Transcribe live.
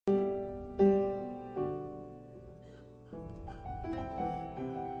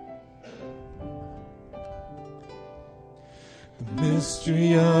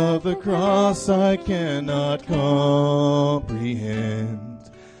mystery of the cross I cannot comprehend,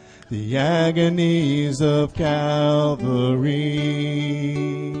 the agonies of Calvary.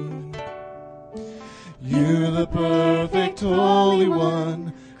 You, the perfect Holy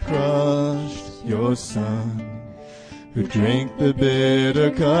One, crushed your Son, who drank the bitter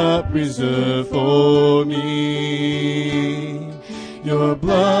cup reserved for me. Your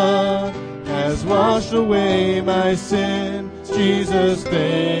blood has washed away my sin. Jesus,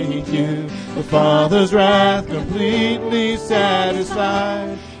 thank you. The Father's wrath completely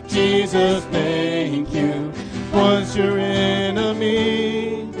satisfied. Jesus, thank you. Once your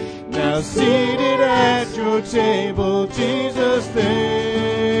enemy, now seated at your table. Jesus, thank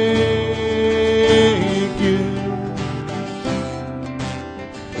you.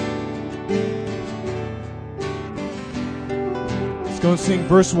 Let's go and sing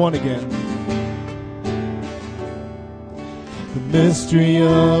verse 1 again. The mystery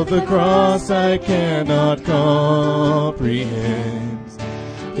of the cross I cannot comprehend,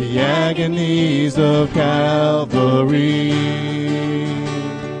 the agonies of Calvary.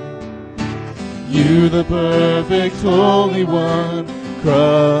 You, the perfect Holy One,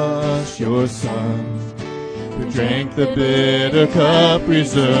 crushed your Son, who drank the bitter cup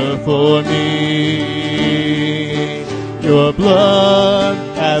reserved for me. Your blood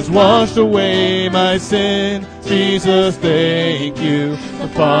has washed away my sin. Jesus, thank you. The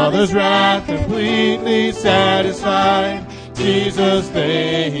Father's wrath completely satisfied. Jesus,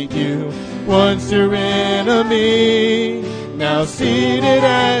 thank you. Once your enemy, now seated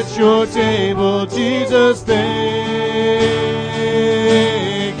at your table. Jesus, thank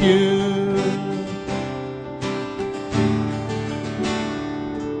you.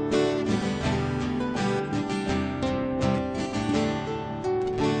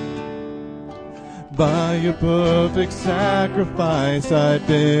 By your perfect sacrifice I've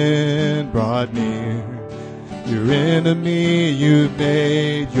been brought near. Your enemy you've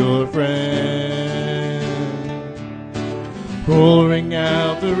made your friend, pouring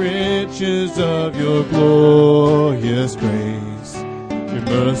out the riches of your glorious grace. Your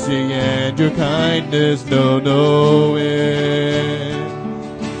mercy and your kindness know no end.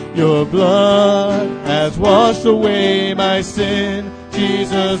 Your blood has washed away my sin.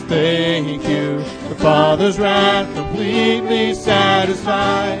 Jesus, thank you. The Father's wrath completely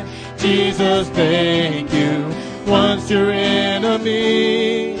satisfied. Jesus, thank you. Once your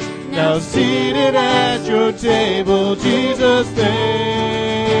enemy, now seated at your table. Jesus,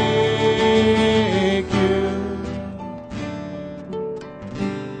 thank you.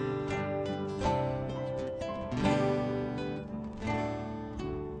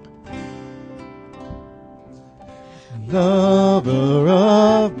 Lover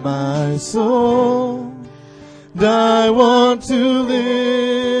of my soul, I want to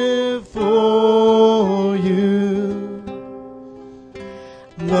live for you.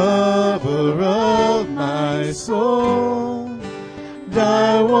 Lover of my soul,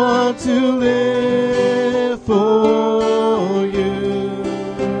 I want to live for you.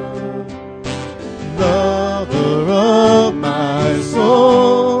 Lover of my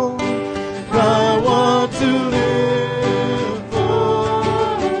soul, I want to live.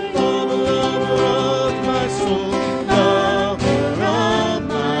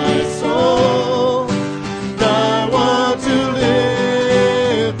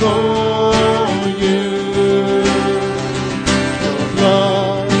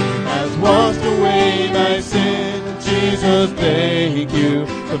 Thank you.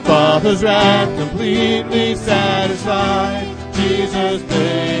 The Father's wrath completely satisfied. Jesus,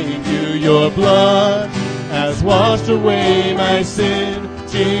 thank you. Your blood has washed away my sin.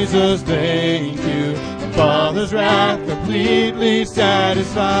 Jesus, thank you. The Father's wrath completely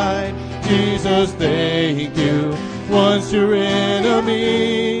satisfied. Jesus, thank you. Once your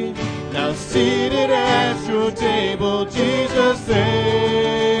enemy, now seated at your table. Jesus, thank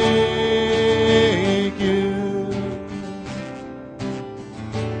you.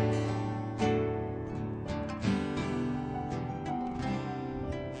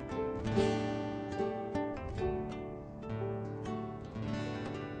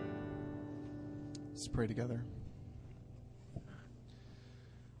 Let's pray together.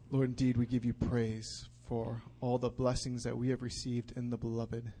 Lord, indeed, we give you praise for all the blessings that we have received in the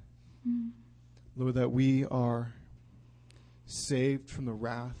Beloved. Lord, that we are saved from the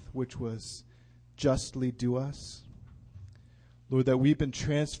wrath which was justly due us. Lord, that we've been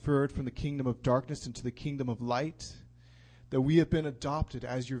transferred from the kingdom of darkness into the kingdom of light, that we have been adopted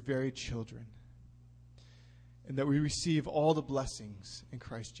as your very children, and that we receive all the blessings in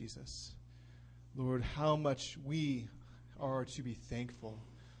Christ Jesus. Lord, how much we are to be thankful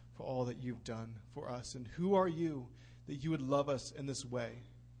for all that you've done for us. And who are you that you would love us in this way?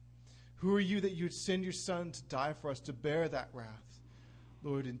 Who are you that you would send your Son to die for us, to bear that wrath?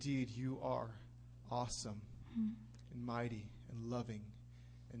 Lord, indeed, you are awesome and mighty and loving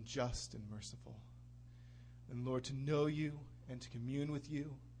and just and merciful. And Lord, to know you and to commune with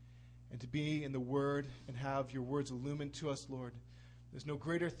you and to be in the Word and have your words illumined to us, Lord, there's no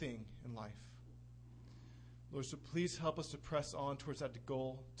greater thing in life. Lord, so please help us to press on towards that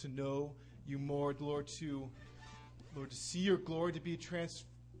goal, to know you more, Lord, to see your glory, to be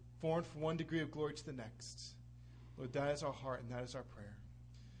transformed from one degree of glory to the next. Lord, that is our heart and that is our prayer.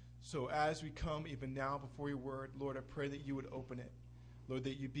 So as we come even now before your word, Lord, I pray that you would open it. Lord,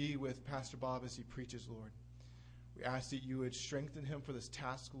 that you be with Pastor Bob as he preaches, Lord. We ask that you would strengthen him for this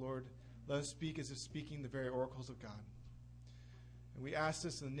task, Lord. Let us speak as if speaking the very oracles of God. And we ask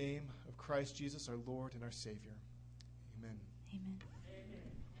this in the name of Christ Jesus, our Lord and our Savior. Amen. Amen.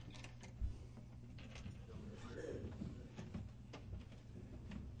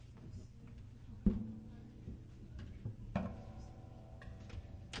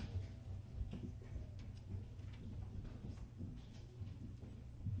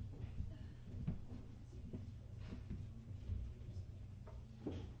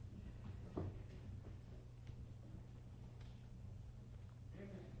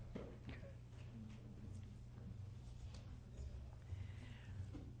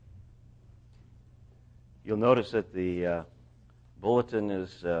 You'll notice that the bulletin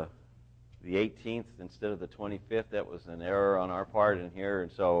is the 18th instead of the 25th. That was an error on our part in here,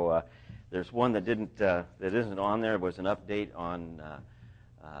 and so there's one that isn't on there. It was an update on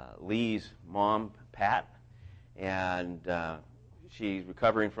Lee's mom, Pat, and she's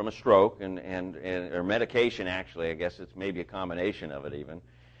recovering from a stroke and or medication. Actually, I guess it's maybe a combination of it even,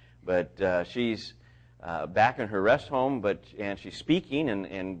 but she's back in her rest home, and she's speaking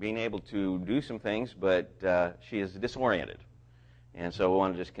and being able to do some things, but she is disoriented. And so we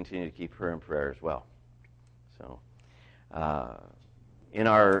want to just continue to keep her in prayer as well. So in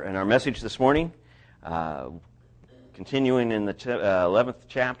our message this morning, continuing in the 11th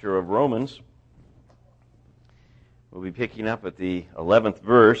chapter of Romans, we'll be picking up at the 11th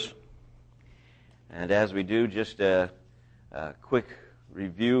verse. And as we do, just a quick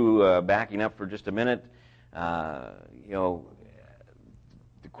review, backing up for just a minute. The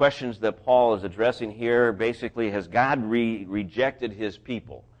questions that Paul is addressing here basically: has God rejected his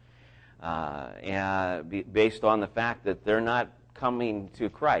people? And based on the fact that they're not coming to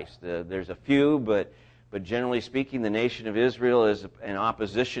Christ. There's a few, but generally speaking, the nation of Israel is in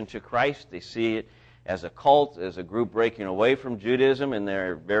opposition to Christ. They see it as a cult, as a group breaking away from Judaism, and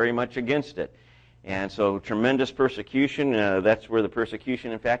they're very much against it. And so tremendous persecution, that's where the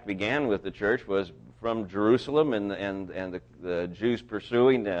persecution in fact began with the church, was from Jerusalem and the Jews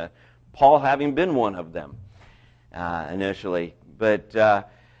pursuing, Paul having been one of them initially. But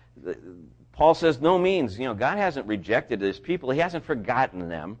Paul says no means, God hasn't rejected his people, he hasn't forgotten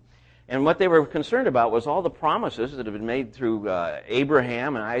them. And what they were concerned about was all the promises that have been made through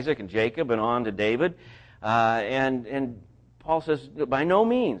Abraham and Isaac and Jacob and on to David. And Paul says, by no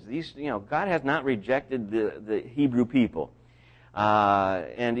means. God has not rejected the Hebrew people.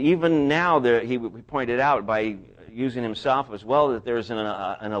 And even now, he pointed out by using himself as well that there's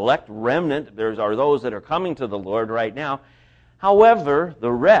an elect remnant. There are those that are coming to the Lord right now. However,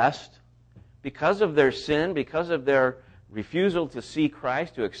 the rest, because of their sin, because of their refusal to see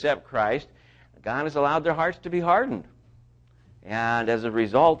Christ, to accept Christ, God has allowed their hearts to be hardened. And as a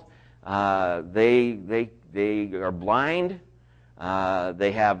result, they are blind.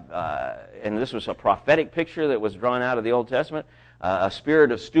 They have, and this was a prophetic picture that was drawn out of the Old Testament, a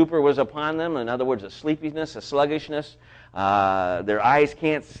spirit of stupor was upon them. In other words, a sleepiness, a sluggishness. Their eyes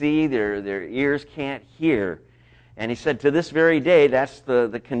can't see, their ears can't hear. And he said, to this very day, that's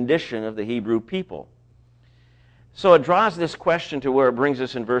the condition of the Hebrew people. So it draws this question to where it brings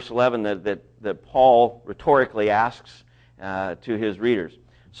us in verse 11 that Paul rhetorically asks to his readers.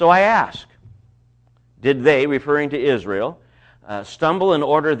 So I ask, did they, referring to Israel, stumble in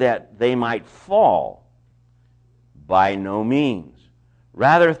order that they might fall? By no means.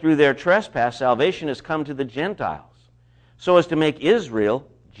 Rather, through their trespass, salvation has come to the Gentiles, so as to make Israel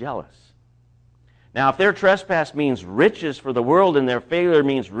jealous. Now, if their trespass means riches for the world and their failure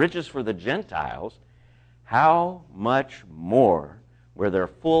means riches for the Gentiles, how much more will their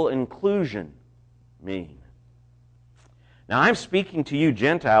full inclusion mean? Now, I'm speaking to you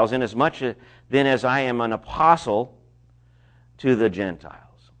Gentiles inasmuch then as I am an apostle to the Gentiles.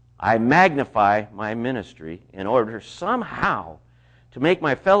 I magnify my ministry in order somehow to make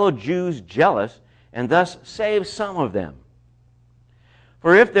my fellow Jews jealous and thus save some of them.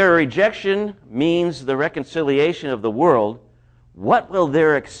 For if their rejection means the reconciliation of the world, what will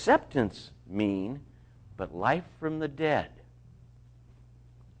their acceptance mean but life from the dead?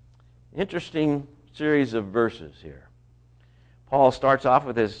 Interesting series of verses here. Paul starts off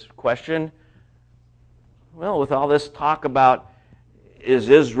with his question, well, with all this talk about is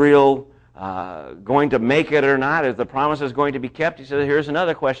Israel going to make it or not? Is the promises going to be kept? He says, here's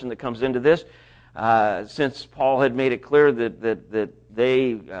another question that comes into this. Since Paul had made it clear that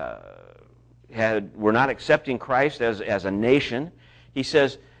they were not accepting Christ as a nation, he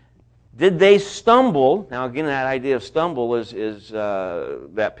says, did they stumble? Now again, that idea of stumble is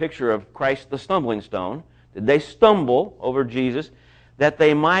that picture of Christ the stumbling stone. Did they stumble over Jesus that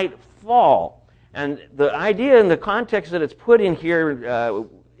they might fall? And the idea in the context that it's put in here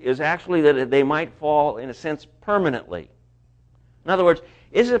is actually that they might fall, in a sense, permanently. In other words,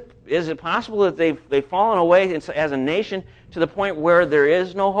 is it possible that they've fallen away as a nation to the point where there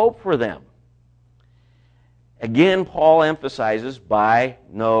is no hope for them? Again, Paul emphasizes by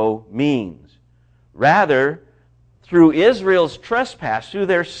no means. Rather, through Israel's trespass, through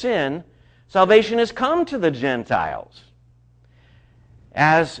their sin, salvation has come to the Gentiles,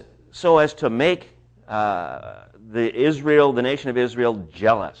 so as to make the nation of Israel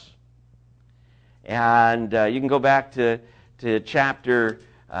jealous. And you can go back to chapter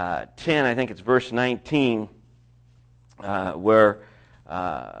 10, I think it's verse 19, where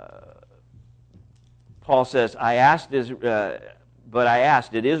Paul says, I asked,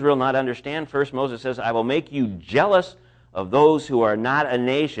 did Israel not understand? First Moses says, I will make you jealous of those who are not a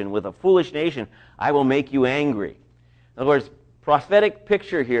nation. With a foolish nation, I will make you angry. In other words, prophetic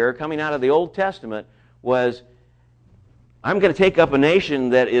picture here coming out of the Old Testament was, I'm going to take up a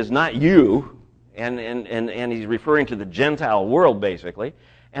nation that is not you, and he's referring to the Gentile world basically,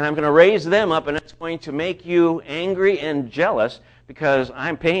 and I'm going to raise them up, and it's going to make you angry and jealous because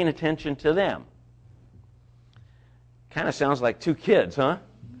I'm paying attention to them. Kind of sounds like two kids, huh?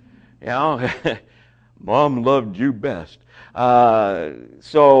 You know, Mom loved you best. But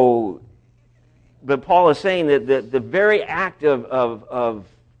Paul is saying that the very act of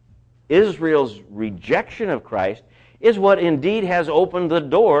Israel's rejection of Christ is what indeed has opened the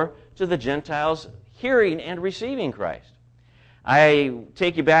door to the Gentiles hearing and receiving Christ. I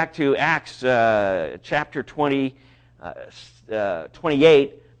take you back to Acts chapter 28,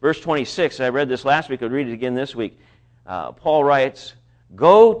 verse 26. I read this last week. I'll read it again this week. Paul writes,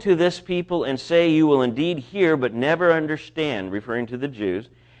 Go to this people and say, you will indeed hear but never understand, referring to the Jews,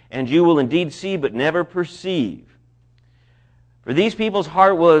 and you will indeed see but never perceive. For these people's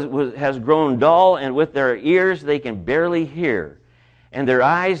heart has grown dull, and with their ears they can barely hear. And their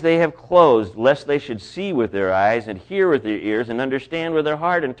eyes they have closed, lest they should see with their eyes, and hear with their ears, and understand with their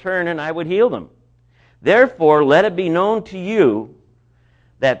heart, and turn, and I would heal them. Therefore, let it be known to you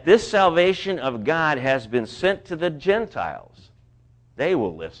that this salvation of God has been sent to the Gentiles. They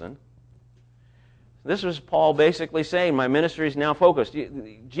will listen. This was Paul basically saying, my ministry is now focused.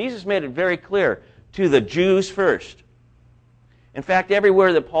 Jesus made it very clear, to the Jews first. In fact,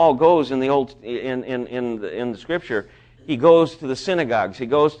 everywhere that Paul goes in the Scripture, he goes to the synagogues, he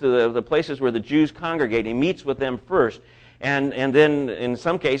goes to the places where the Jews congregate, he meets with them first, and then in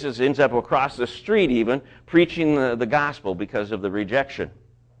some cases ends up across the street even, preaching the gospel because of the rejection.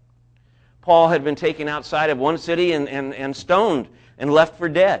 Paul had been taken outside of one city and stoned and left for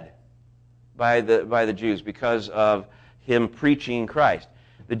dead by the Jews because of him preaching Christ.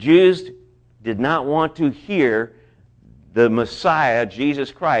 The Jews did not want to hear the Messiah,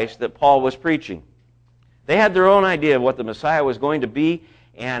 Jesus Christ, that Paul was preaching. They had their own idea of what the Messiah was going to be,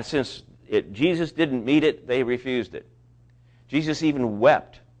 and since Jesus didn't meet it, they refused it. Jesus even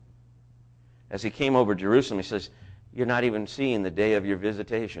wept as he came over Jerusalem. He says, you're not even seeing the day of your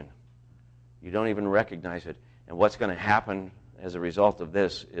visitation. You don't even recognize it. And what's going to happen as a result of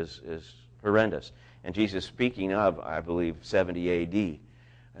this is horrendous. And Jesus speaking of, I believe, 70 A.D.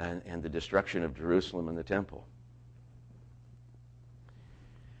 and the destruction of Jerusalem and the temple.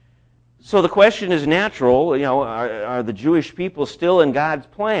 So the question is natural, are the Jewish people still in God's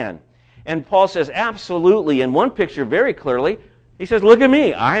plan? And Paul says, absolutely. In one picture, very clearly, he says, look at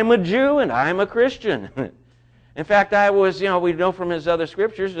me. I'm a Jew and I'm a Christian. In fact, we know from his other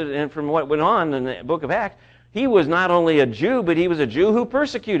scriptures and from what went on in the book of Acts, he was not only a Jew, but he was a Jew who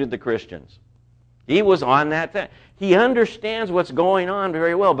persecuted the Christians. He was on that thing. He understands what's going on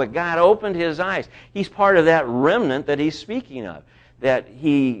very well, but God opened his eyes. He's part of that remnant that he's speaking of, that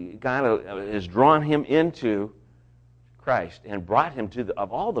God has drawn him into Christ and brought him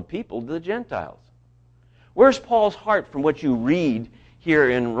of all the people, to the Gentiles. Where's Paul's heart from what you read here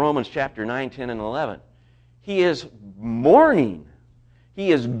in Romans chapter 9, 10, and 11? He is mourning.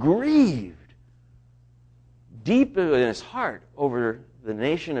 He is grieved deep in his heart over the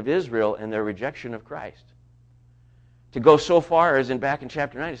nation of Israel and their rejection of Christ. To go so far as back in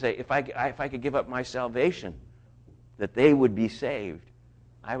chapter 9 to say, if I could give up my salvation, that they would be saved,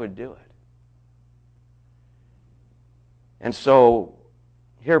 I would do it. And so,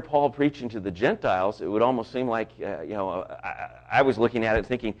 here Paul preaching to the Gentiles, it would almost seem like, I was looking at it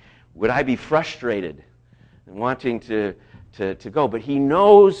thinking, would I be frustrated and wanting to go? But he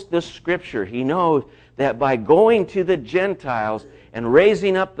knows the Scripture. He knows that by going to the Gentiles and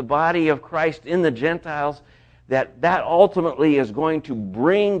raising up the body of Christ in the Gentiles, that ultimately is going to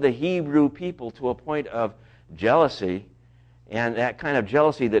bring the Hebrew people to a point of jealousy, and that kind of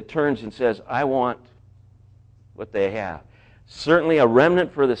jealousy that turns and says, I want what they have. Certainly a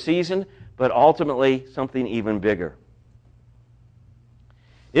remnant for the season, but ultimately something even bigger.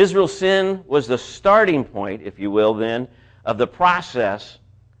 Israel's sin was the starting point, if you will, then, of the process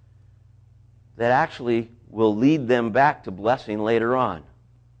that actually will lead them back to blessing later on.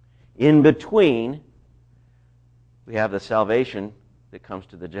 In between, we have the salvation that comes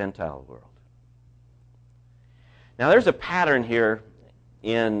to the Gentile world. Now, there's a pattern here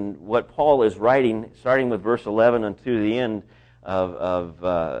in what Paul is writing, starting with verse 11 and to the end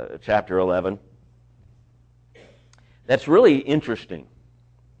of chapter 11, that's really interesting.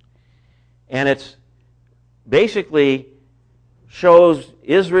 And it's basically shows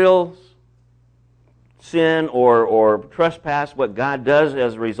Israel's sin or trespass, what God does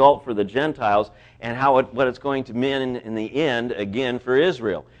as a result for the Gentiles, and what it's going to mean in the end, again, for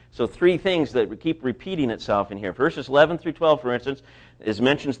Israel. So three things that keep repeating itself in here. Verses 11 through 12, for instance,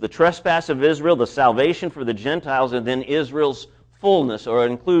 mentions the trespass of Israel, the salvation for the Gentiles, and then Israel's fullness or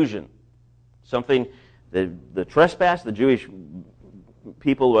inclusion. Something, the trespass, the Jewish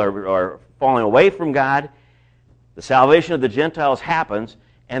people are falling away from God. The salvation of the Gentiles happens,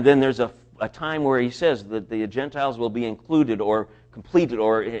 and then there's a time where he says that the Gentiles will be included or completed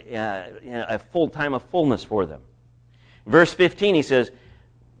or a full time of fullness for them. In verse 15 he says,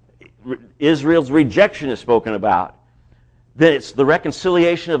 Israel's rejection is spoken about. Then it's the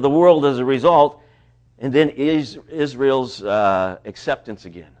reconciliation of the world as a result, and then Israel's acceptance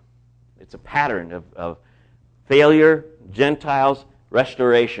again. It's a pattern of failure, Gentiles,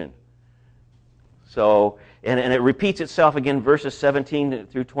 restoration. So, and it repeats itself again, verses 17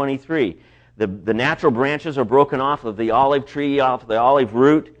 through 23. The natural branches are broken off of the olive tree, off the olive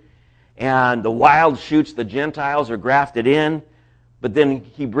root, and the wild shoots, the Gentiles, are grafted in, but then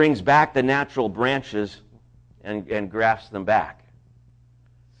he brings back the natural branches and grafts them back.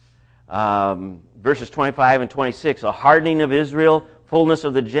 Verses 25 and 26, a hardening of Israel, fullness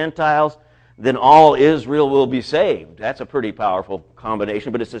of the Gentiles, then all Israel will be saved. That's a pretty powerful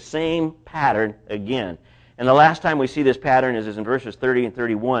combination, but it's the same pattern again. And the last time we see this pattern is in verses 30 and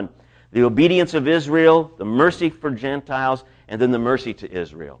 31. The obedience of Israel, the mercy for Gentiles, and then the mercy to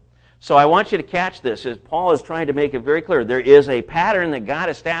Israel. So I want you to catch this, as Paul is trying to make it very clear. There is a pattern that God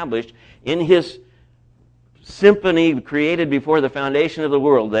established in his symphony created before the foundation of the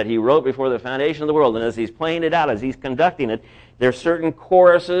world, that he wrote before the foundation of the world. And as he's playing it out, as he's conducting it, there are certain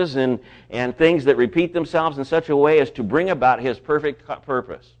choruses and things that repeat themselves in such a way as to bring about his perfect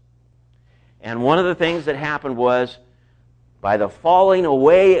purpose. And one of the things that happened was, by the falling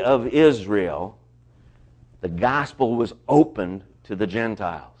away of Israel, the gospel was opened to the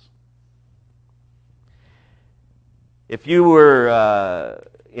Gentiles. If you were,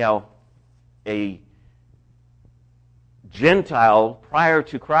 a Gentile prior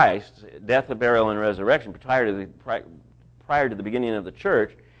to Christ, death, burial, and resurrection, prior to the beginning of the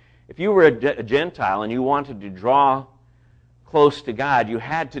church, if you were a Gentile and you wanted to draw close to God, you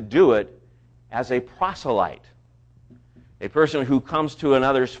had to do it as a proselyte, a person who comes to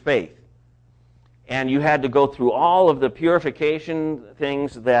another's faith. And you had to go through all of the purification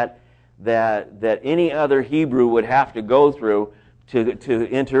things that any other Hebrew would have to go through to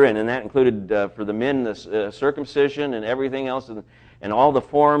enter in. And that included, for the men, the circumcision and everything else, and all the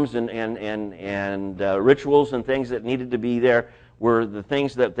forms and rituals and things that needed to be there were the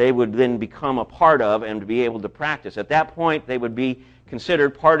things that they would then become a part of and to be able to practice. At that point, they would be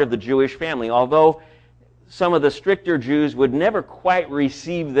considered part of the Jewish family, although some of the stricter Jews would never quite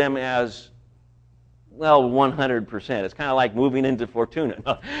receive them as, well, 100%. It's kind of like moving into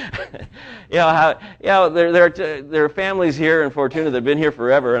Fortuna. There are families here in Fortuna that have been here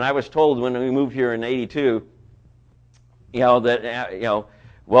forever, and I was told when we moved here in '82, that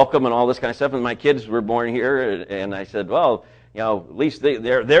welcome and all this kind of stuff. And my kids were born here, and I said, well, at least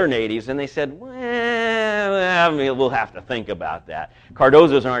they're natives, and they said, well, we'll have to think about that.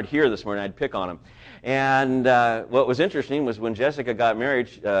 Cardozas aren't here this morning. I'd pick on them. And what was interesting was when Jessica got married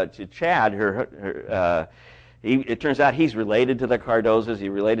to Chad, it turns out he's related to the Cardozas. He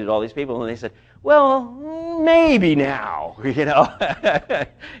related to all these people. And they said, well, maybe now,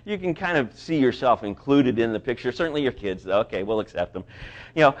 You can kind of see yourself included in the picture. Certainly your kids, though. Okay, we'll accept them.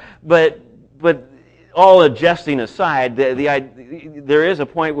 But all jesting aside, there is a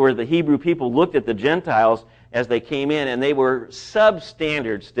point where the Hebrew people looked at the Gentiles as they came in, and they were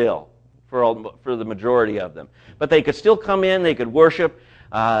substandard still for the majority of them. But they could still come in, they could worship,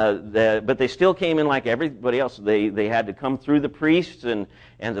 but they still came in like everybody else. They had to come through the priests and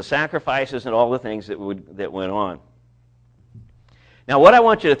the sacrifices and all the things that went on. Now, what I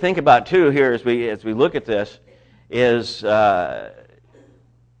want you to think about too here as we look at this is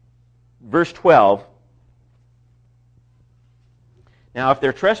verse 12. Now, if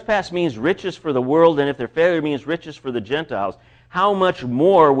their trespass means riches for the world, and if their failure means riches for the Gentiles, how much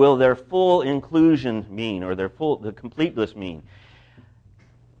more will their full inclusion mean, or the completeness mean?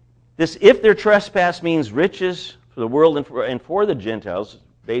 This, if their trespass means riches for the world and for the Gentiles,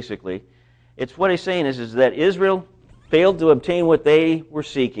 basically, it's what he's saying is that Israel failed to obtain what they were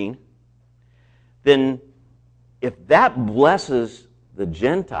seeking. Then, if that blesses the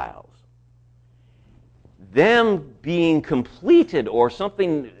Gentiles, them being completed or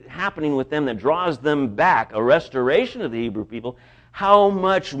something happening with them that draws them back, a restoration of the Hebrew people, how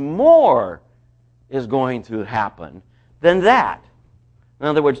much more is going to happen than that? In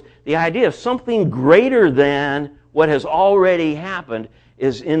other words, the idea of something greater than what has already happened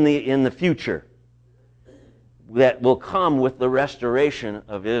is in the future that will come with the restoration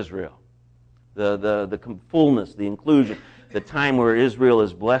of Israel. The fullness, the inclusion, the time where Israel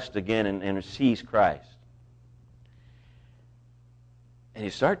is blessed again and sees Christ. And you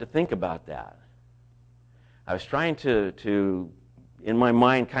start to think about that. I was trying to in my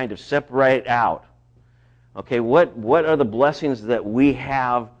mind, kind of separate out, okay, what are the blessings that we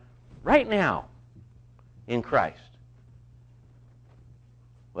have right now in Christ?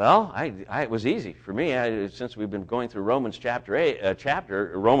 Well, it was easy for me. Since we've been going through Romans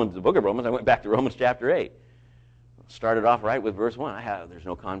the book of Romans, I went back to Romans chapter 8. Started off right with verse 1. There's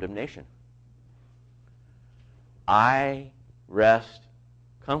no condemnation. I rest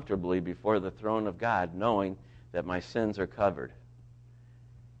comfortably before the throne of God, knowing that my sins are covered.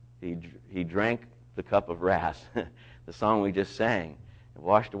 He drank the cup of wrath, the song we just sang, and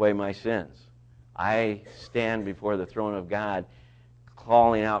washed away my sins. I stand before the throne of God,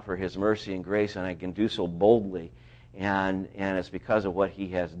 calling out for His mercy and grace, and I can do so boldly, and it's because of what He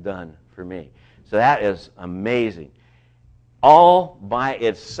has done for me. So that is amazing. All by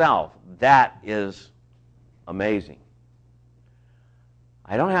itself, that is amazing.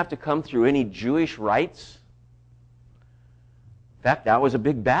 I don't have to come through any Jewish rites. In fact, that was a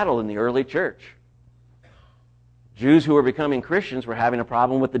big battle in the early church. Jews who were becoming Christians were having a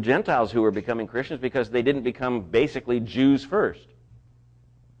problem with the Gentiles who were becoming Christians because they didn't become basically Jews first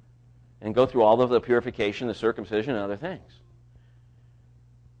and go through all of the purification, the circumcision, and other things.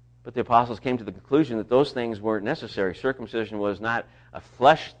 But the apostles came to the conclusion that those things weren't necessary. Circumcision was not a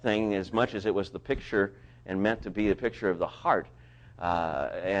flesh thing as much as it was the picture and meant to be a picture of the heart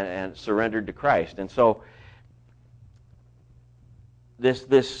and surrendered to Christ. And so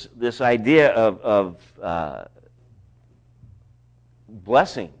this idea of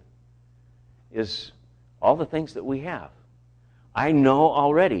blessing is all the things that we have. I know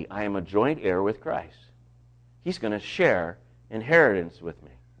already I am a joint heir with Christ. He's going to share inheritance with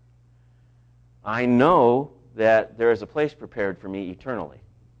me. I know that there is a place prepared for me eternally.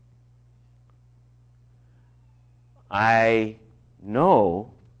 I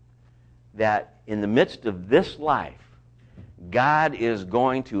know that in the midst of this life, God is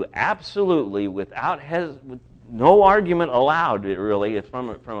going to absolutely, with no argument allowed, really, it's from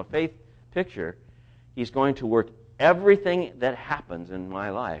a faith picture, He's going to work everything that happens in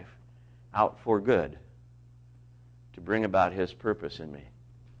my life out for good to bring about His purpose in me.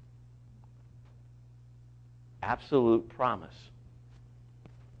 Absolute promise.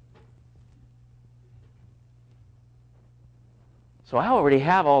 So I already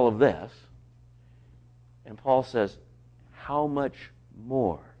have all of this. And Paul says, how much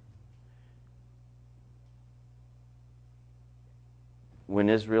more? When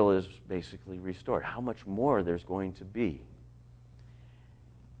Israel is basically restored, how much more there's going to be?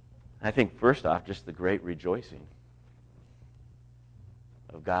 I think first off, just the great rejoicing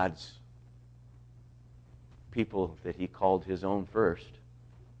of God's people that He called His own first,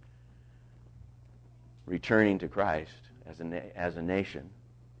 returning to Christ as a nation,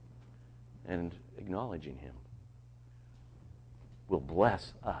 and acknowledging Him will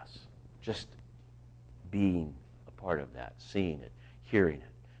bless us. Just being a part of that, seeing it, hearing it.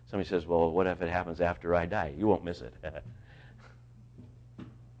 Somebody says, well, what if it happens after I die? You won't miss it.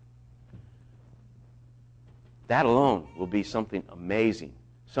 That alone will be something amazing,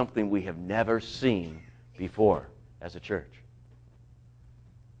 something we have never seen before as a church.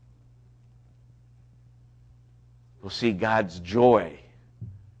 We'll see God's joy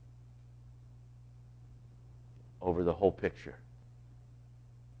over the whole picture.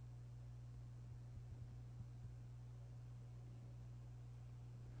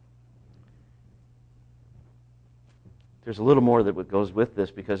 There's a little more that goes with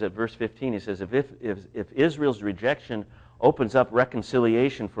this, because at verse 15 he says, if Israel's rejection opens up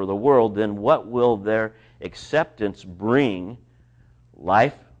reconciliation for the world, then what will their acceptance bring?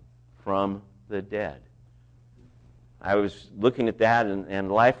 Life from the dead. I was looking at that,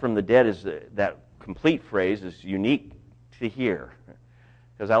 and life from the dead is that complete phrase is unique to here,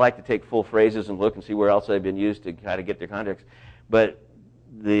 because I like to take full phrases and look and see where else they've been used to kind of get their context. But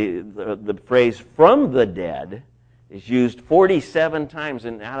the phrase "from the dead" is used 47 times,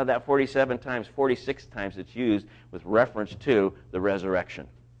 and out of that 47 times, 46 times it's used with reference to the resurrection.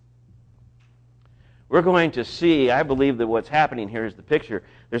 We're going to see, I believe that what's happening here is the picture.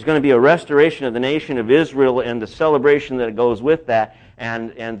 There's going to be a restoration of the nation of Israel and the celebration that goes with that,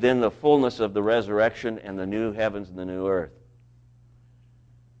 and then the fullness of the resurrection and the new heavens and the new earth.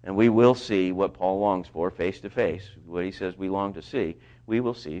 And we will see what Paul longs for face to face. What he says we long to see, we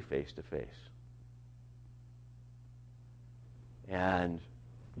will see face to face. And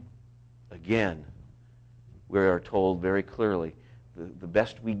again, we are told very clearly, the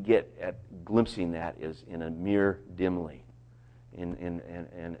best we get at glimpsing that is in a mirror dimly,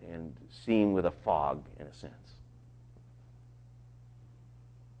 and seeing with a fog, in a sense.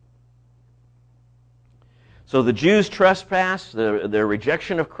 So the Jews' trespass, their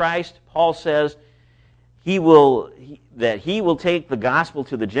rejection of Christ, Paul says he will take the gospel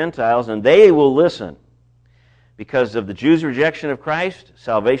to the Gentiles, and they will listen. Because of the Jews' rejection of Christ,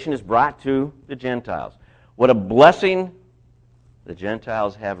 salvation is brought to the Gentiles. What a blessing the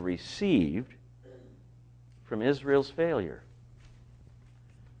Gentiles have received from Israel's failure.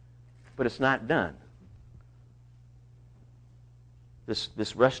 But it's not done.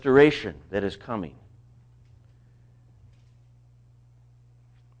 This restoration that is coming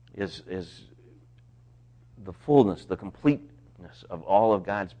is the fullness, the completeness of all of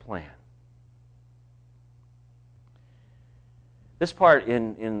God's plan. This part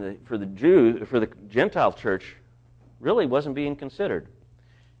for the Gentile church really wasn't being considered.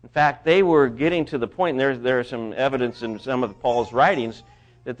 In fact, they were getting to the point, and there's some evidence in some of Paul's writings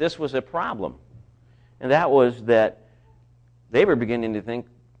that this was a problem. And that was that they were beginning to think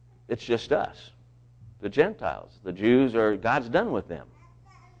it's just us, the Gentiles. The Jews God's done with them.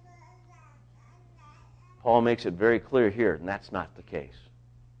 Paul makes it very clear here, and that's not the case.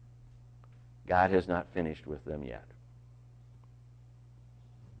 God has not finished with them yet.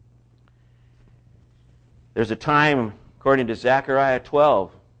 There's a time, according to Zechariah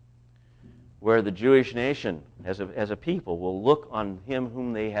 12, where the Jewish nation, as a people, will look on him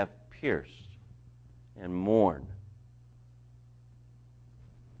whom they have pierced and mourn.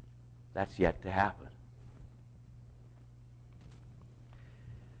 That's yet to happen.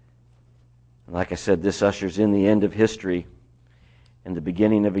 And like I said, this ushers in the end of history and the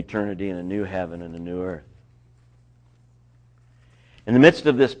beginning of eternity in a new heaven and a new earth. In the midst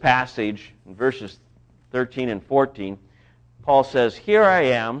of this passage, in verses 13 and 14, Paul says, here I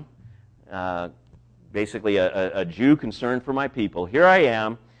am, basically a Jew concerned for my people. Here I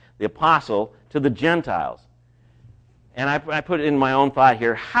am, the apostle to the Gentiles. And I put in my own thought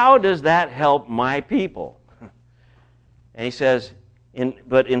here, how does that help my people? And he says,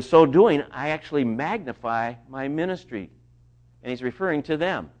 but in so doing, I actually magnify my ministry. And he's referring to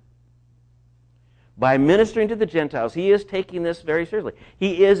them. By ministering to the Gentiles, he is taking this very seriously.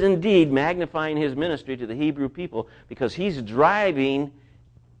 He is indeed magnifying his ministry to the Hebrew people because he's driving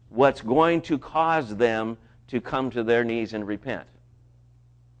what's going to cause them to come to their knees and repent.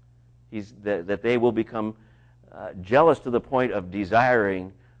 That they will become jealous to the point of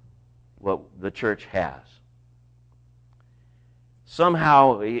desiring what the church has.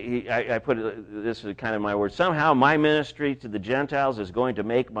 Somehow, I put this is kind of my word, somehow my ministry to the Gentiles is going to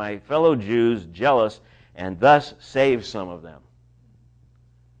make my fellow Jews jealous and thus save some of them.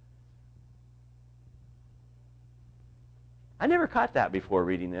 I never caught that before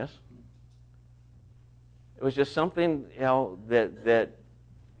reading this. It was just something, that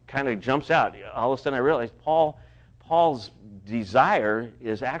kind of jumps out. All of a sudden I realized Paul Paul's desire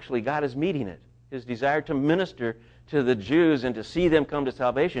is actually God is meeting it. His desire to minister to the Jews and to see them come to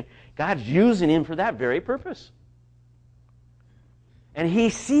salvation. God's using him for that very purpose. And he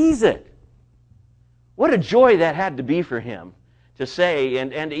sees it. What a joy that had to be for him to say,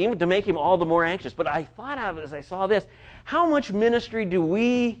 and even to make him all the more anxious. But I thought of it as I saw this, how much ministry do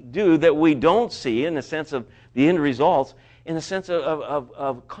we do that we don't see in the sense of the end results, in the sense of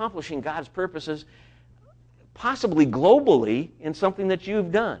accomplishing God's purposes, possibly globally, in something that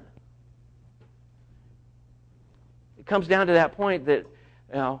you've done? It comes down to that point that,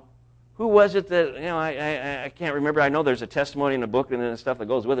 who was it that, I can't remember. I know there's a testimony in the book and then stuff that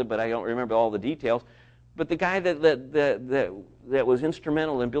goes with it, but I don't remember all the details. But the guy that was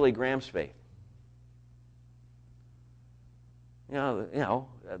instrumental in Billy Graham's faith. Look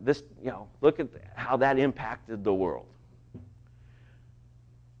at how that impacted the world.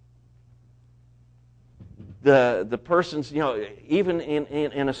 The persons, even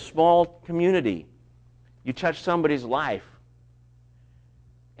in a small community, you touch somebody's life,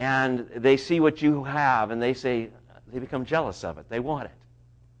 and they see what you have, and they become jealous of it. They want it.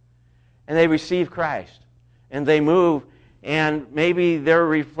 And they receive Christ, and they move, and maybe their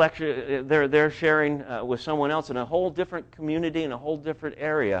reflection, they're sharing with someone else in a whole different community, in a whole different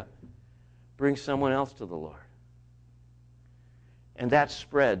area, brings someone else to the Lord. And that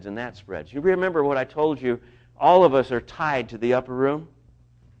spreads, and that spreads. You remember what I told you, all of us are tied to the upper room?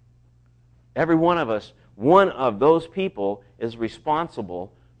 Every one of us, one of those people is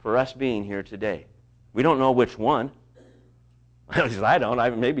responsible for us being here today. We don't know which one. At least I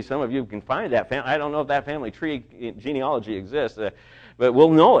don't. Maybe some of you can find that family. I don't know if that family tree genealogy exists, but we'll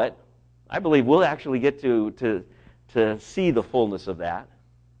know it. I believe we'll actually get to see the fullness of that.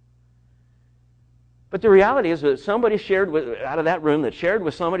 But the reality is that somebody shared out of that room, that shared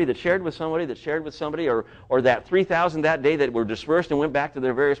with somebody, that shared with somebody, that shared with somebody, or that 3,000 that day that were dispersed and went back to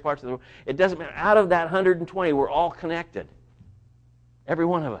their various parts of the world. It doesn't matter. Out of that 120, we're all connected. Every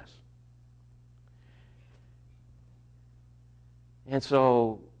one of us. And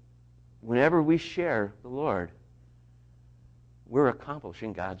so, whenever we share the Lord, we're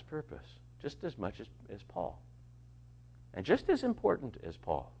accomplishing God's purpose just as much as Paul. And just as important as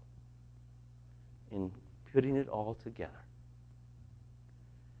Paul in putting it all together.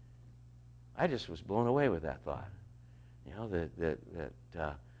 I just was blown away with that thought.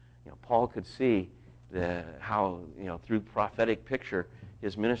 That Paul could see how, through prophetic picture,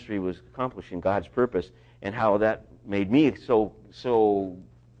 his ministry was accomplishing God's purpose, and how that made me so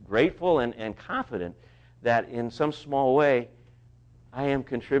grateful and confident that in some small way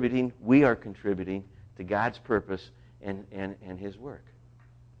we are contributing to God's purpose and His work.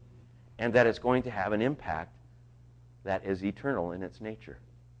 And that it's going to have an impact that is eternal in its nature.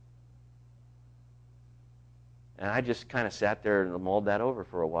 And I just kind of sat there and mulled that over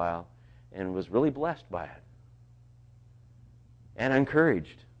for a while and was really blessed by it. And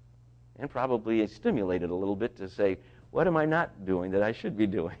encouraged. And probably stimulated a little bit to say, what am I not doing that I should be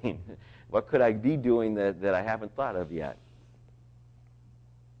doing? What could I be doing that I haven't thought of yet?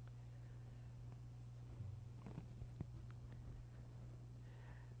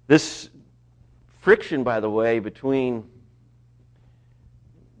 This friction, by the way, between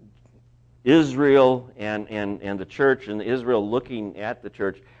Israel and the church, and Israel looking at the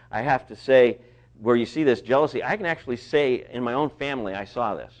church, I have to say, where you see this jealousy, I can actually say in my own family I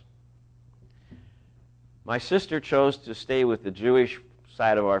saw this. My sister chose to stay with the Jewish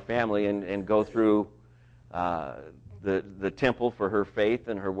side of our family and go through the temple for her faith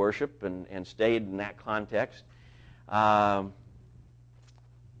and her worship and stayed in that context.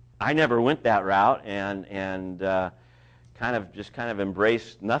 I never went that route and kind of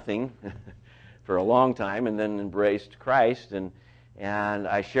embraced nothing for a long time, and then embraced Christ, and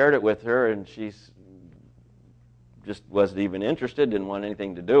I shared it with her, and she just wasn't even interested, didn't want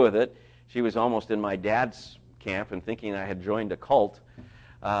anything to do with it. She was almost in my dad's camp and thinking I had joined a cult,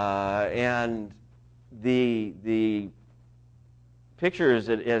 and the picture as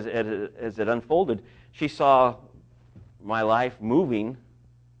it unfolded, she saw my life moving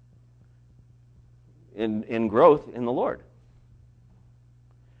in growth in the Lord.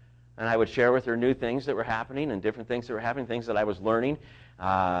 And I would share with her new things that were happening and different things that were happening, things that I was learning.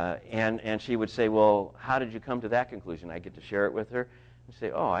 And she would say, well, how did you come to that conclusion? I get to share it with her and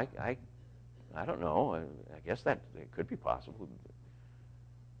say, oh, I don't know. I guess that it could be possible.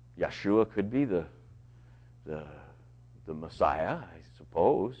 Yeshua could be the Messiah, I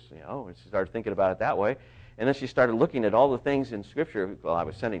suppose. And she started thinking about it that way. And then she started looking at all the things in Scripture. Well, I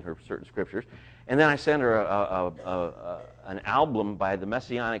was sending her certain Scriptures. And then I sent her an album by the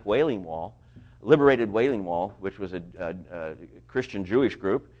Messianic Wailing Wall Liberated Wailing Wall, which was a Christian Jewish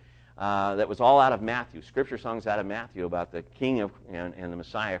group that was all out of Matthew, scripture songs out of Matthew about the King and the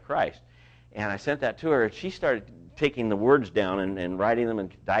Messiah Christ. And I sent that to her, and she started taking the words down and writing them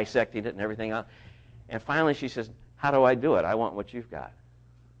and dissecting it and everything else. And finally she says, how do I do it? I want what you've got.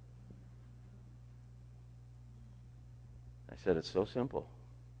 I said, it's so simple.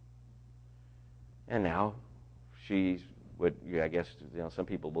 And now she's what I guess some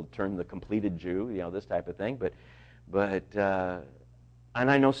people will term the completed Jew, this type of thing. But and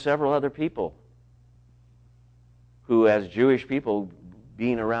I know several other people who, as Jewish people,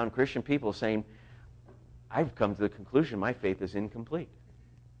 being around Christian people, saying, I've come to the conclusion my faith is incomplete.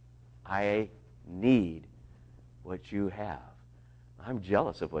 I need what you have. I'm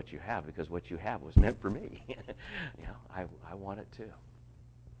jealous of what you have because what you have was meant for me. I want it too.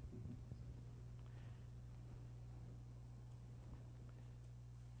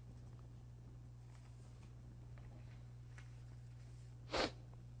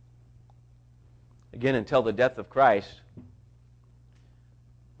 Again, until the death of Christ,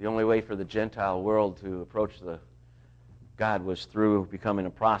 the only way for the Gentile world to approach God was through becoming a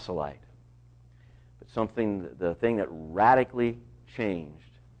proselyte. But the thing that radically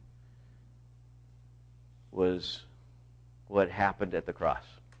changed was what happened at the cross.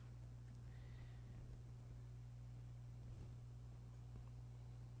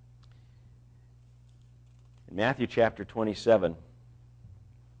 In Matthew chapter 27,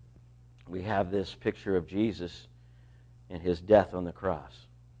 we have this picture of Jesus and his death on the cross.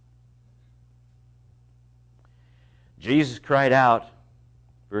 Jesus cried out,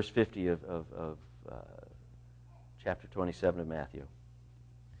 verse 50 of chapter 27 of Matthew.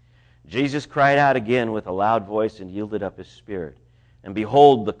 Jesus cried out again with a loud voice and yielded up his spirit. And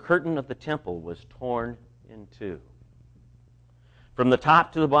behold, the curtain of the temple was torn in two, from the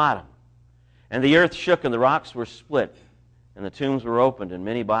top to the bottom. And the earth shook and the rocks were split, and the tombs were opened, and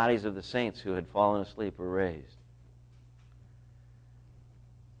many bodies of the saints who had fallen asleep were raised.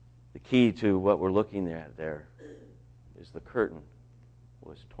 The key to what we're looking at there is the curtain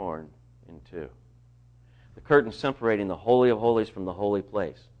was torn in two. The curtain separating the Holy of Holies from the holy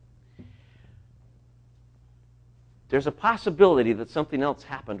place. There's a possibility that something else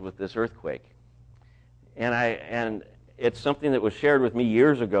happened with this earthquake. And it's something that was shared with me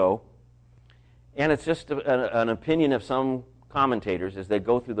years ago. And it's just an opinion of some commentators as they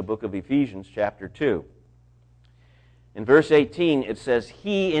go through the book of Ephesians, chapter 2. In verse 18, it says,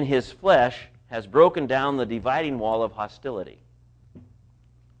 He in his flesh has broken down the dividing wall of hostility.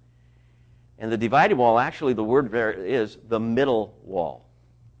 And the dividing wall, actually the word there is the middle wall.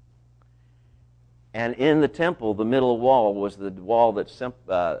 And in the temple, the middle wall was the wall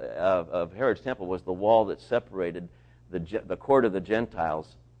of Herod's temple was the wall that separated the court of the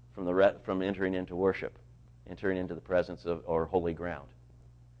Gentiles from entering into worship, entering into the presence of or holy ground.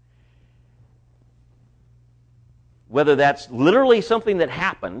 Whether that's literally something that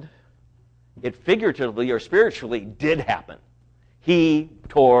happened, it figuratively or spiritually did happen. He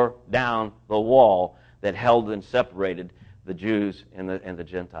tore down the wall that held and separated the Jews and the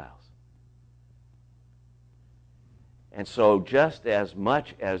Gentiles. And so just as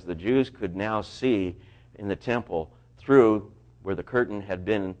much as the Jews could now see in the temple through where the curtain had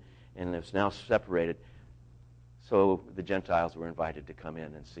been and it's now separated, so the Gentiles were invited to come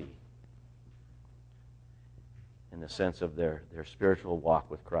in and see in the sense of their spiritual walk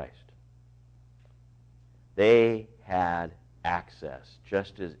with Christ. They had access,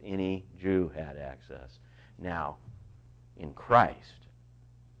 just as any Jew had access, now in Christ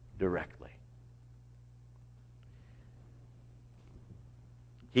directly.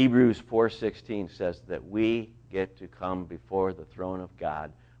 Hebrews 4:16 says that we get to come before the throne of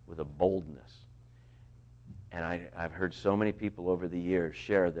God with a boldness. And I've heard so many people over the years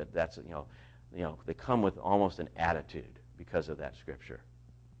share that that's, they come with almost an attitude because of that scripture.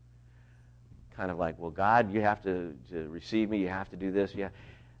 Kind of like, well, God, you have to receive me, you have to do this. Yeah.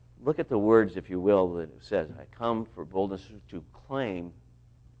 Look at the words, if you will, that it says, I come for boldness to claim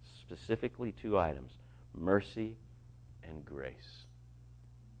specifically two items, mercy and grace.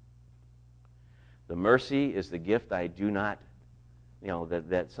 The mercy is the gift I do not,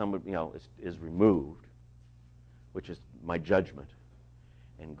 that someone, is removed, which is my judgment.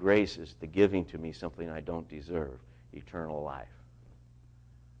 And grace is the giving to me something I don't deserve, eternal life.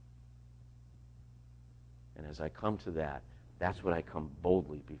 And as I come to that, that's what I come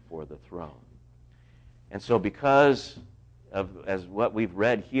boldly before the throne. And so because of, as what we've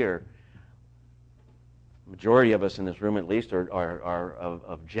read here, majority of us in this room at least are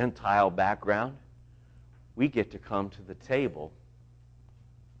of Gentile background, we get to come to the table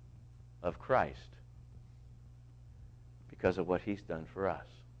of Christ because of what He's done for us.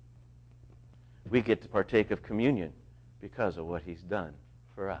 We get to partake of communion because of what He's done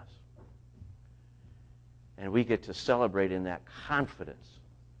for us. And we get to celebrate in that confidence.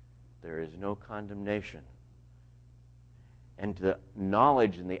 There is no condemnation. And the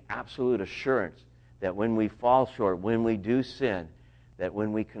knowledge and the absolute assurance that when we fall short, when we do sin, that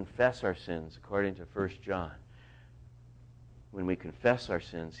when we confess our sins, according to 1 John, when we confess our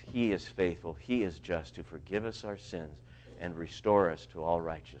sins, He is faithful, He is just to forgive us our sins and restore us to all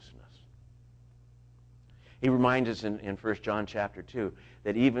righteousness. He reminds us in 1 John chapter 2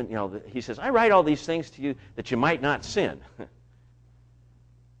 that even, he says, I write all these things to you that you might not sin.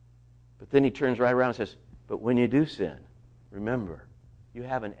 But then he turns right around and says, but when you do sin, remember, you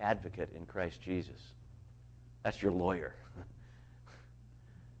have an advocate in Christ Jesus. That's your lawyer.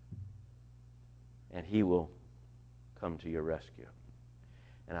 And He will come to your rescue.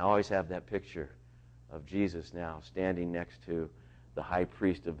 And I always have that picture of Jesus now standing next to the high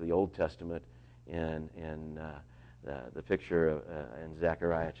priest of the Old Testament in the picture in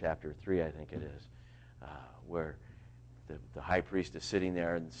Zechariah chapter 3, I think it is, where the high priest is sitting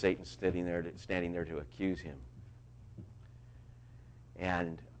there and Satan's standing there to accuse him.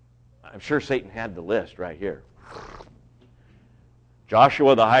 And I'm sure Satan had the list right here.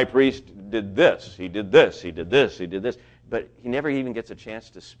 Joshua the high priest did this, he did this, he did this, he did this. But he never even gets a chance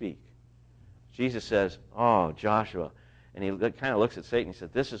to speak. Jesus says, oh, Joshua. And he kind of looks at Satan and says,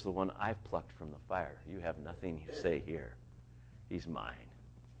 this is the one I've plucked from the fire. You have nothing to say here. He's mine.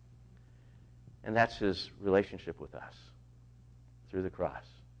 And that's His relationship with us through the cross.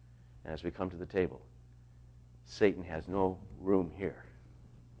 And as we come to the table, Satan has no room here.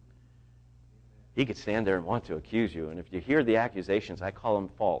 He could stand there and want to accuse you. And if you hear the accusations, I call them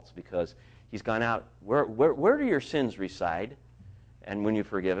false because he's gone out. Where do your sins reside? And when you're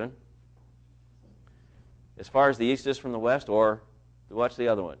forgiven? As far as the east is from the west, or what's the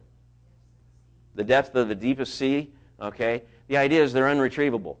other one? The depth of the deepest sea, okay? The idea is they're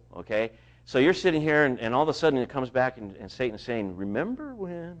unretrievable, okay? So you're sitting here, and all of a sudden it comes back, and Satan's saying, remember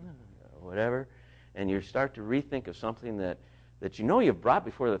when, whatever, and you start to rethink of something that you know you've brought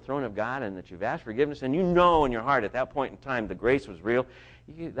before the throne of God and that you've asked forgiveness, and you know in your heart at that point in time the grace was real.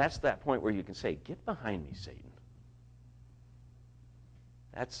 That's that point where you can say, get behind me, Satan.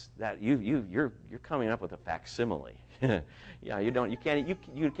 That's that you're coming up with a facsimile. Yeah, you don't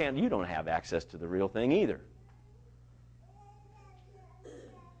have access to the real thing either.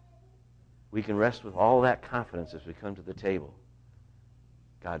 We can rest with all that confidence as we come to the table.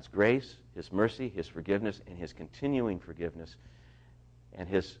 God's grace, His mercy, His forgiveness, and His continuing forgiveness, and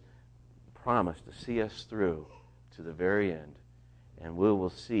His promise to see us through to the very end. And we will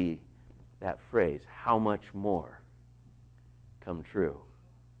see that phrase, how much more, come true.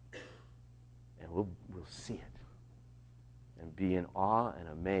 And we'll see it and be in awe and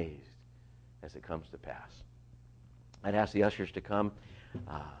amazed as it comes to pass. I'd ask the ushers to come,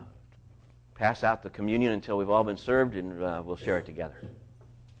 pass out the communion until we've all been served, and we'll share it together.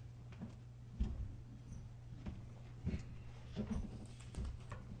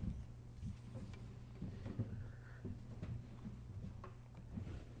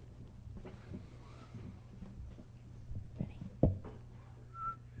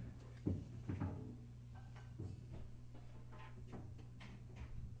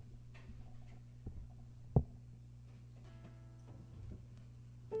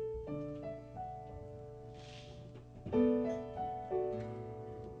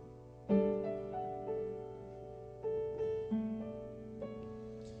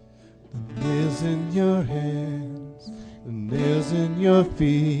 In your hands, the nails in your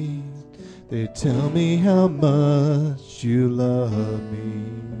feet, they tell me how much you love me.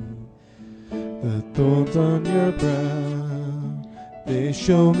 The thorns on your brow, they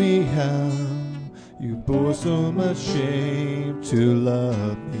show me how you bore so much shame to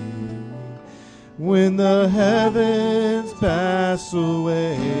love me. When the heavens pass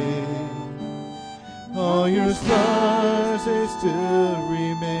away, all your stars, they still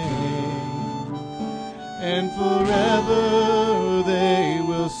remain. And forever they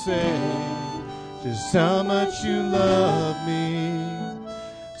will say just how much you love me.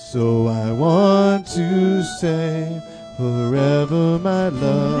 So I want to say forever my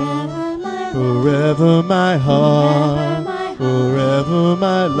love, forever my heart, forever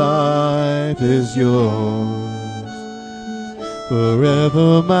my life is yours.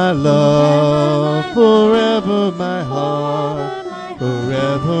 Forever my love, forever my heart,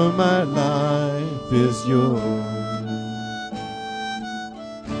 forever my life is yours.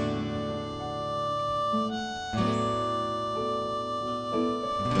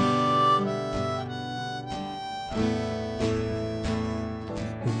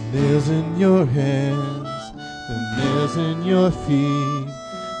 nails in your hands, the nails in your feet,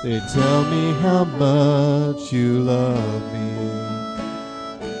 they tell me how much you love me.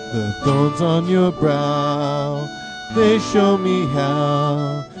 The thorns on your brow, they show me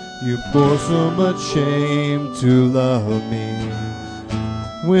how you bore so much shame to love me.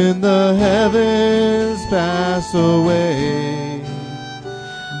 When the heavens pass away,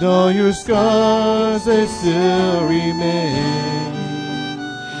 and all your scars, they still remain,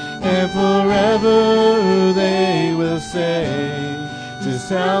 and forever they will say just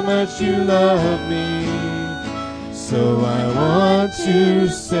how much you love me. So I want to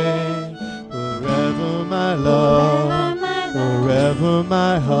say, forever my love, forever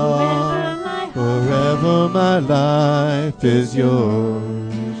my heart, forever my life is yours.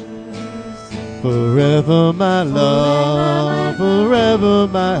 Forever my love, forever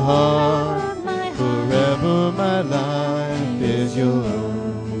my heart, forever my life is yours.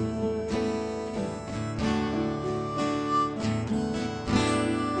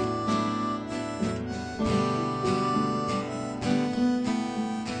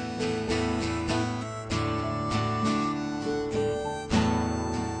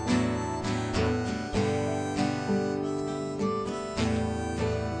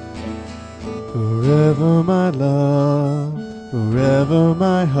 Forever my love, forever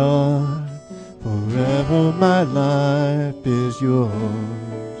my heart, forever my life is yours.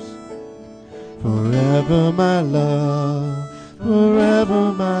 Forever my love,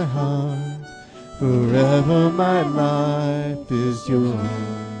 forever my heart, forever my life is yours.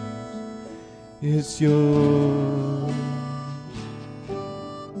 It's yours.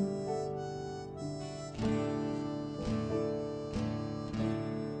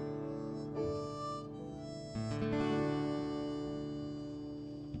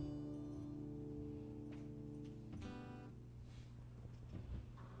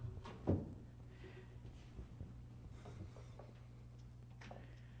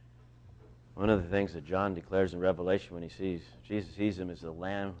 One of the things that John declares in Revelation when he sees Jesus, sees him as the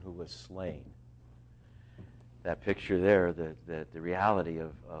Lamb who was slain. That picture there, the reality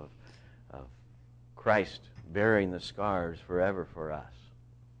of Christ bearing the scars forever for us,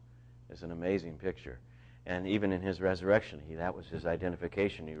 is an amazing picture. And even in his resurrection, that was his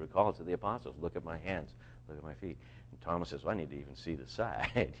identification. He recalled to the apostles, "Look at my hands, look at my feet." And Thomas says, "Well, I need to even see the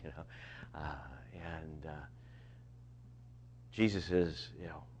side," you know. Jesus is,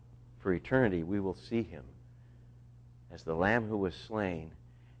 for eternity, we will see him as the Lamb who was slain,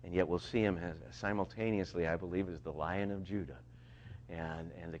 and yet we'll see him as simultaneously, I believe, as the Lion of Judah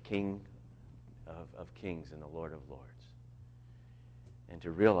and the King of Kings and the Lord of Lords. And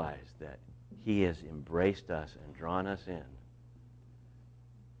to realize that he has embraced us and drawn us in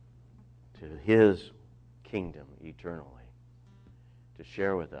to his kingdom eternally, to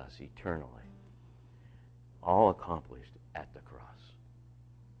share with us eternally, all accomplished at the cross.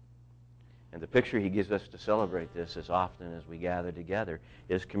 And the picture he gives us to celebrate this as often as we gather together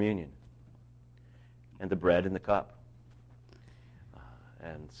is communion and the bread and the cup.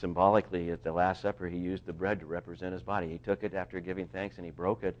 And symbolically, at the Last Supper, he used the bread to represent his body. He took it after giving thanks and he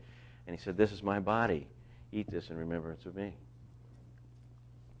broke it, and he said, "This is my body. Eat this in remembrance of me."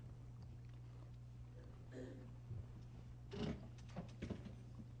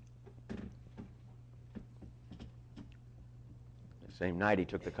 The same night, he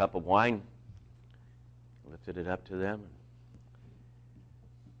took the cup of wine, lifted it up to them.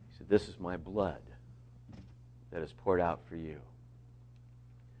 He said, "This is my blood that is poured out for you.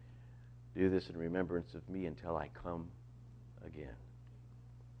 Do this in remembrance of me until I come again."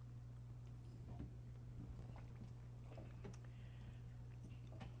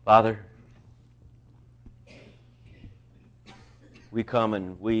 Father, we come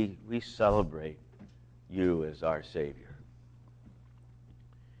and we celebrate you as our Savior.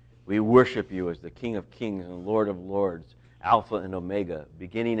 We worship you as the King of Kings and Lord of Lords, Alpha and Omega,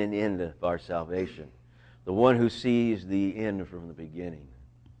 beginning and end of our salvation, the one who sees the end from the beginning.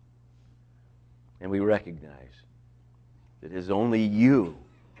 And we recognize that it is only you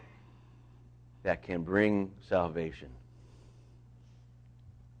that can bring salvation.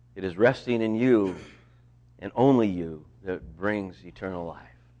 It is resting in you and only you that brings eternal life.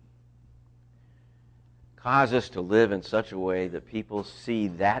 Cause us to live in such a way that people see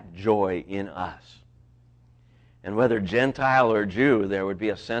that joy in us. And whether Gentile or Jew, there would be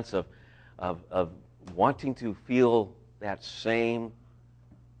a sense of wanting to feel that same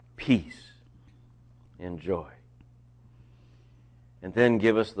peace and joy. And then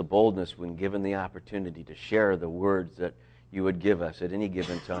give us the boldness when given the opportunity to share the words that you would give us at any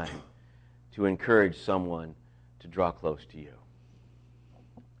given time to encourage someone to draw close to you.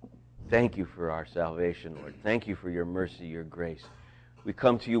 Thank you for our salvation, Lord. Thank you for your mercy, your grace. We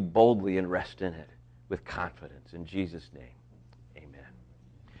come to you boldly and rest in it with confidence. In Jesus' name, amen.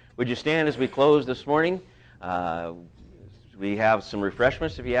 Would you stand as we close this morning? We have some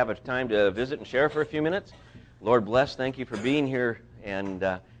refreshments if you have a time to visit and share for a few minutes. Lord bless. Thank you for being here, and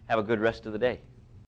have a good rest of the day.